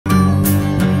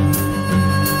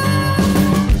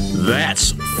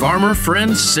farmer,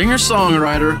 friend,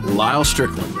 singer-songwriter, Lyle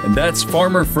Strickland. And that's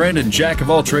farmer, friend, and jack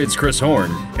of all trades, Chris Horn.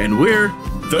 And we're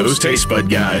those Taste Bud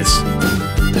Guys.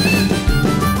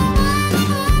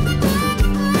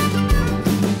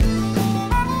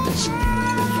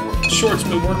 Shorts,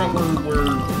 but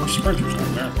we're sprinters,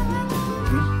 not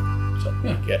marathon. So,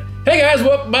 yeah. Hey guys,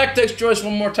 welcome back to Taste Choice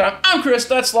one more time. I'm Chris,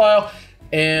 that's Lyle,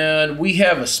 and we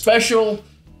have a special.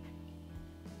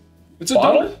 It's a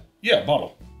bottle? donor? Yeah,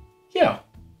 bottle. Yeah.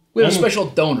 We have a special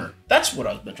donor. That's what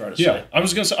I was trying to say. Yeah, I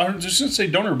was just gonna say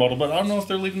donor bottle, but I don't know if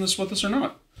they're leaving this with us or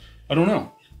not. I don't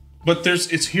know. But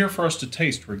it's here for us to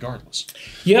taste regardless.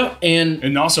 Yeah,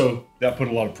 and also that put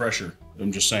a lot of pressure.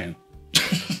 I'm just saying.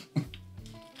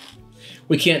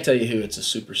 We can't tell you who. It's a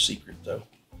super secret, though.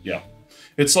 Yeah.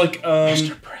 It's like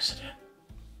Mr. President.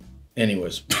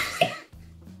 Anyways.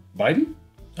 Biden?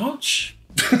 Oh, shh.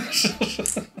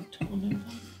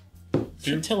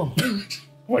 Tell him.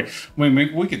 Wait,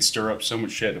 we could stir up so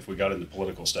much shit if we got into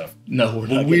political stuff. No, we're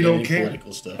not. We don't into care.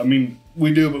 Political stuff. I mean,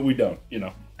 we do, but we don't. You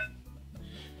know.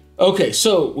 Okay,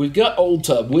 so we've got Old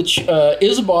Tub, which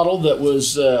is a bottle that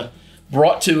was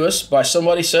brought to us by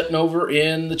somebody sitting over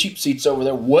in the cheap seats over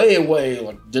there, way away,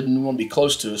 like didn't want to be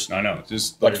close to us. I know,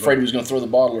 just like afraid he was going to throw the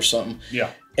bottle or something. Yeah.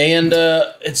 And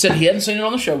it said he hadn't seen it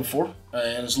on the show before,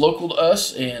 and it's local to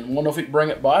us, and wanted to know if we could bring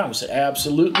it by. I said,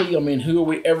 absolutely. I mean, who are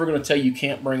we ever going to tell you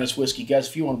can't bring us whiskey? Guys,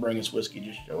 if you want to bring us whiskey,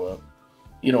 just show up.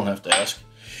 You don't have to ask.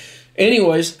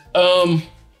 Anyways,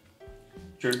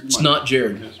 it's not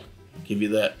Jared. I'll give you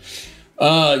that.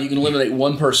 You can eliminate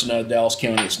one person out of Dallas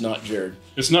County. It's not Jared.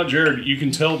 It's not Jared. You can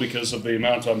tell because of the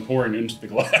amount I'm pouring into the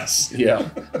glass. Yeah.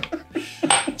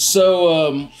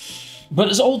 So, but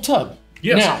it's Old Tub.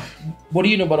 Yes. Now, what do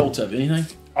you know about Old Tub? Anything?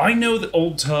 I know that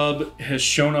Old Tub has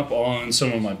shown up on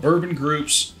some of my bourbon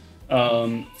groups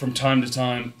from time to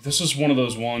time. This is one of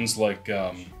those ones like,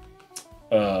 I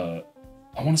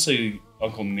want to say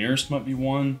Uncle Nearest might be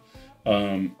one.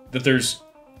 That there's,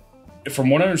 from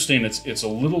what I understand, it's a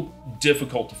little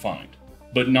difficult to find,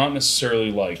 but not necessarily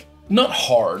like... Not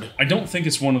hard. I don't think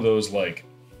it's one of those like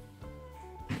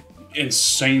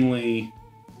insanely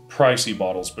pricey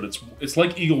bottles, but it's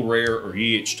like Eagle Rare or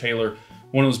E.H. Taylor,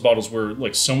 one of those bottles where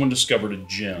like someone discovered a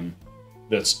gem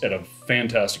that's at a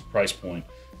fantastic price point,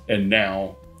 and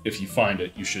now if you find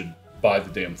it, you should buy the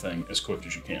damn thing as quick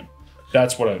as you can.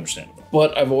 That's what I understand about it.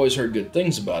 But I've always heard good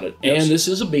things about it, yes. And this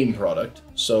is a Beam product,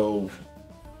 so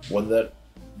whether that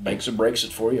makes or breaks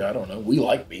it for you, I don't know. We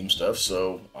like Beam stuff,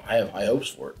 so I have high hopes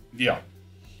for it. Yeah.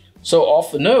 So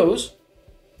off the nose,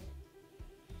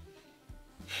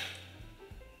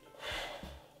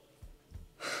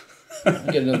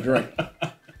 get another drink.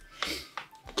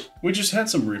 We just had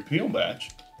some repeal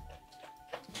batch.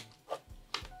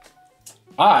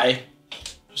 I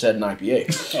just had an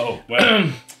IPA. Oh,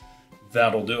 well,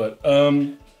 that'll do it.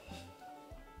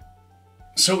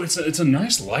 So it's a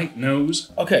nice light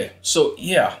nose. Okay, so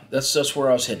yeah, that's where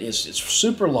I was heading. It's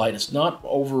super light. It's not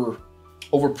over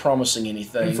promising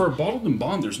anything. And for a bottled and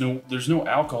bond, there's no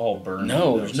alcohol burn.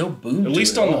 No, there's no boom. At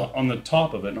least on the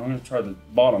top of it. And I'm gonna try the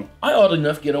bottom. I odd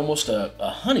enough get almost a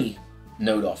honey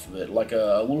note off of it, like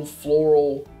a little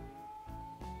floral,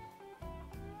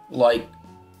 like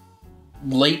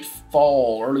late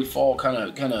fall, early fall kind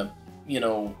of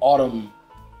autumn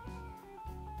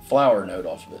flower note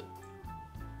off of it.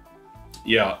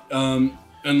 Yeah, and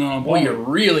then on boy, you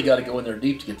really got to go in there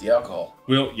deep to get the alcohol.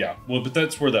 Well, yeah, but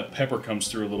that's where that pepper comes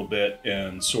through a little bit,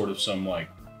 and sort of some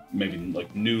maybe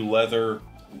new leather.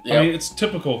 Yep. I mean, it's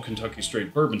typical Kentucky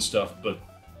straight bourbon stuff, but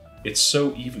it's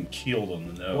so even keeled on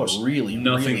the nose. What really,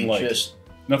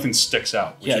 nothing sticks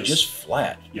out. Yeah, just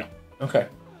flat. Yeah. Okay.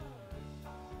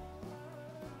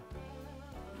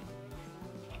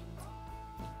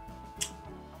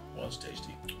 Was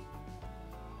tasty.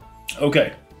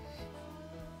 Okay.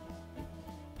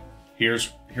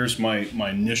 Here's my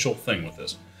initial thing with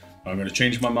this. I'm going to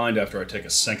change my mind after I take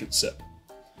a second sip.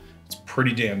 It's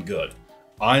pretty damn good.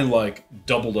 I like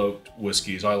double oaked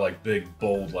whiskeys. I like big,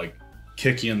 bold, like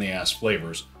kick you in the ass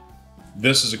flavors.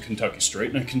 This is a Kentucky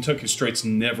straight, and a Kentucky straight's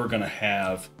never going to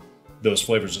have those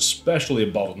flavors, especially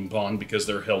a bottled and bond, because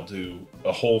they're held to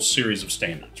a whole series of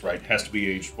standards, right? It has to be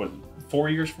aged, 4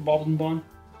 years for bottled and bond,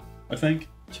 I think?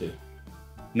 2.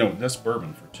 No, that's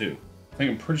bourbon for 2.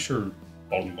 I'm pretty sure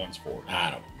bottled and bond's 4.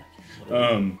 I don't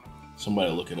know.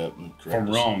 Somebody look it up and correct If I'm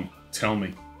us. wrong, tell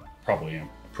me. Probably am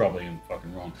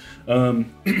fucking wrong.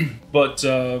 But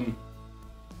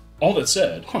all that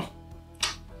said,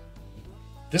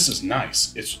 this is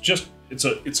nice.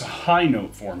 It's a high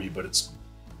note for me, but it's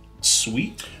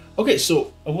sweet. Okay,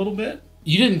 so a little bit.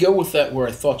 You didn't go with that where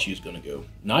I thought you was going to go.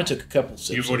 Now I took a couple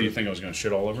sips. What do you think I was going to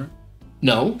shit all over it?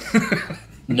 No.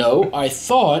 No, I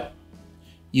thought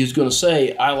you was going to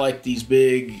say, I like these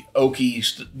big oaky,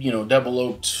 double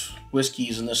oaked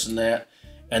whiskeys and this and that,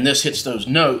 and this hits those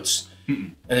notes,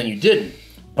 and then you didn't.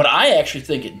 But I actually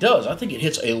think it does. I think it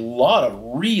hits a lot of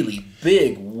really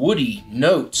big woody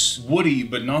notes. Woody,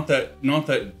 but not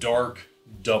that dark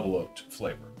double oaked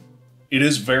flavor. It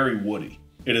is very woody.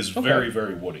 It is very,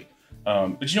 very woody.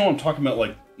 But you know what I'm talking about,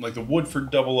 like the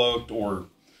Woodford double oaked, or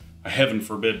heaven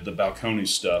forbid the Balcones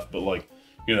stuff, but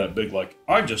that big,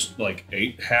 I just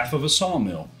ate half of a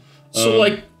sawmill.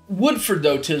 So Woodford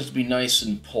though tends to be nice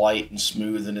and polite and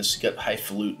smooth, and it's got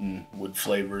highfalutin wood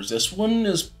flavors. This one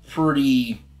is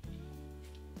pretty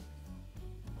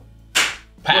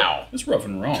pow. It's rough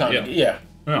and raw. Yeah.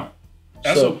 But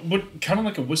kind of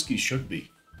like a whiskey should be,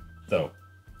 though.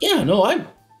 Yeah, no, I'm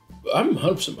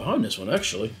 100% behind this one,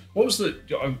 actually. What was the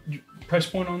price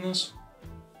point on this?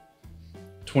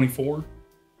 24?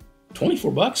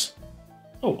 $24?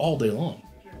 Oh, all day long.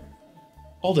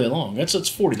 All day long. That's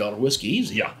 $40 whiskey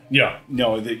easy. Yeah.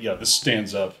 No, this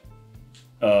stands up.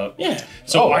 Yeah.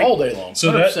 So all day long.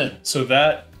 100%. So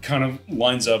that kind of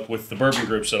lines up with the bourbon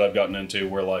groups that I've gotten into,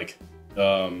 where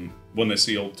when they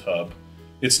see Old Tub,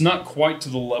 it's not quite to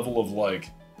the level of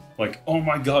oh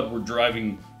my God, we're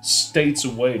driving states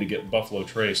away to get Buffalo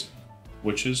Trace,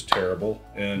 which is terrible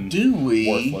and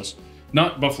worthless.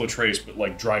 Not Buffalo Trace,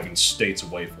 but driving states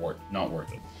away for it. Not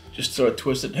worth it. Just throw a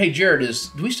twist at. Hey, Jared,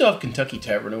 do we still have Kentucky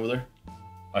Tavern over there?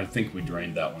 I think we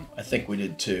drained that one. I think we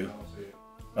did too.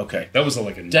 Okay. That was a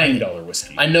 $9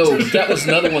 whiskey. I know. That was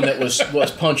another one that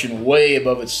was punching way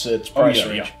above its price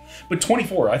range. Yeah. But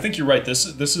 24, I think you're right. This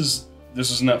is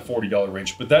in that $40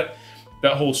 range. But that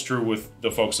holds true with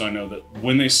the folks I know, that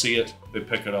when they see it, they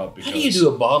pick it up. Because how do you do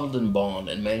a bottled and bond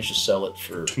and manage to sell it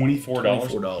for $24?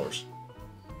 $24.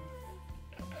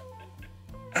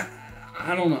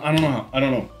 I don't know.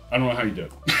 I don't know how you do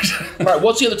it. All right,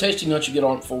 what's the other tasting notes you get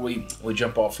on it before we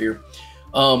jump off here?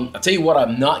 I'll tell you what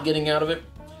I'm not getting out of it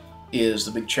is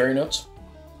the big cherry notes.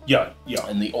 Yeah.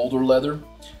 And the older leather.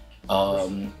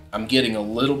 I'm getting a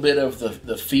little bit of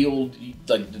the field,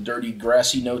 the dirty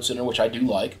grassy notes in there, which I do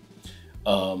like.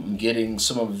 I'm getting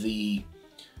some of the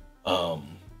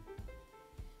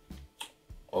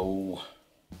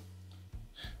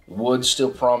wood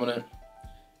still prominent.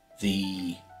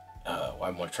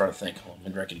 I'm going to try to think. Hold on, let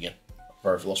me drink it again.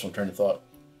 Sorry if I lost my train of thought.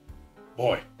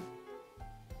 Boy,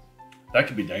 that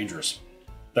could be dangerous.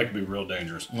 That could be real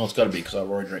dangerous. Well, it's got to be, because I've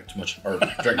already drank too much, or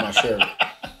drank my share of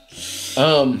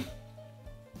it.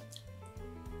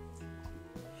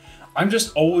 I'm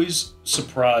just always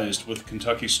surprised with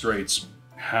Kentucky Straights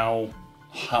how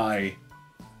high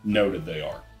noted they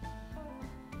are.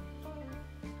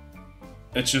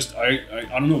 It's just, I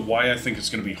don't know why I think it's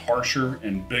going to be harsher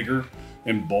and bigger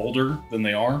and bolder than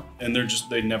they are, and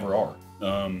they never are.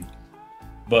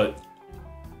 But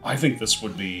I think this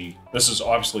is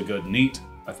obviously good and neat.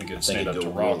 I think it'd stand up to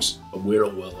rocks. Well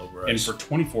over and us. for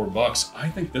 $24, I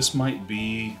think this might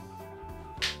be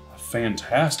a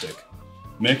fantastic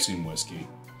mixing whiskey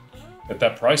at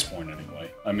that price point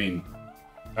anyway. I mean,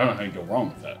 I don't know how you go wrong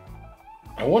with that.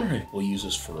 I wonder if we'll use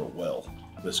this for a well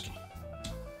whiskey.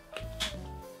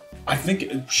 I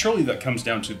think surely that comes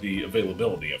down to the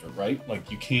availability of it, right?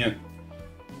 You can't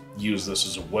use this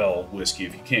as a well whiskey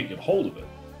if you can't get hold of it.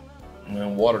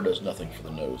 And water does nothing for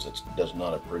the nose. It does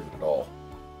not improve it at all.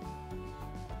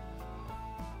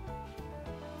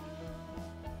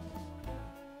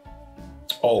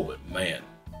 Oh, but man.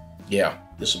 Yeah,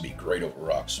 this would be great over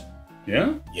rocks.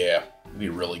 Yeah? Yeah, it'd be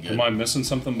really good. Am I missing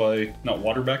something by not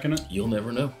water backing it? You'll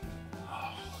never know.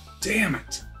 Oh, damn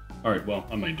it. All right, well,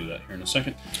 I might do that here in a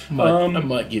second. I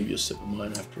might give you a sip of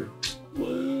mine after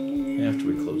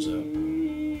we close out.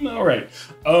 All right.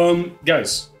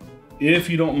 Guys, if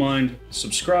you don't mind,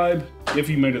 subscribe. If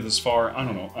you made it this far, I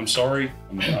don't know. I'm sorry.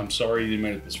 I'm sorry you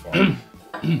made it this far.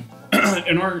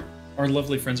 And our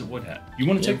lovely friends at Wood Hat. You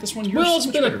want to take this one? Well, it's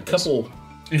been a couple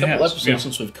episodes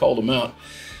since we've called them out.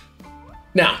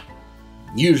 Now,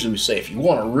 usually we say if you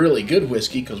want a really good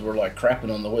whiskey, because we're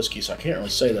crapping on the whiskey, so I can't really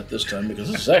say that this time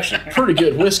because this is actually pretty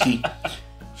good whiskey.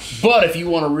 But if you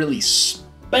want a really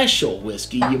special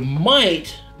whiskey, you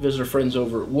might visit our friends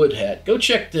over at Wood Hat. Go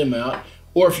check them out.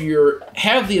 Or if you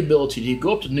have the ability to,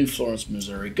 go up to New Florence,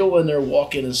 Missouri. Go in there,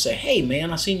 walk in and say, hey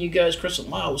man, I seen you guys, Chris and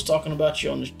Lyle was talking about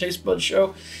you on the Taste Bud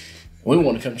show. We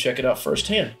want to come check it out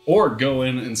firsthand. Or go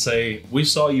in and say, we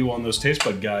saw you on those Taste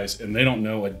Bud guys, and they don't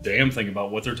know a damn thing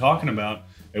about what they're talking about,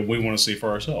 and we want to see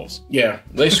for ourselves. Yeah,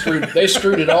 they screwed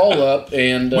it all up,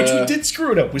 and which we did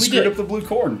screw it up. We screwed up the blue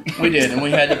corn. We did, and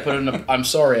we had to put an I'm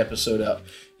sorry episode out,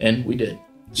 and we did.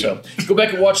 So go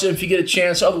back and watch them if you get a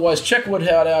chance. Otherwise, check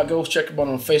Woodhouse out. Go check them out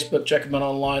on Facebook. Check them out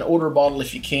online. Order a bottle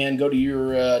if you can. Go to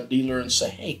your dealer and say,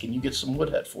 hey, can you get some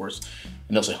Woodhouse for us?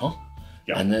 And they'll say, huh?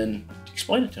 Yeah. And then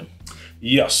explain it to them.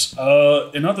 Yes.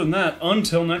 And other than that,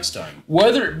 until next time.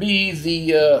 Whether it be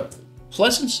the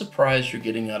pleasant surprise you're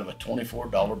getting out of a $24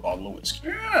 bottle of whiskey.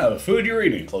 Yeah, the food you're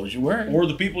eating. Clothes you're wearing. Or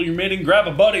the people you're meeting, grab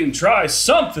a buddy and try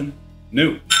something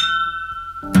new.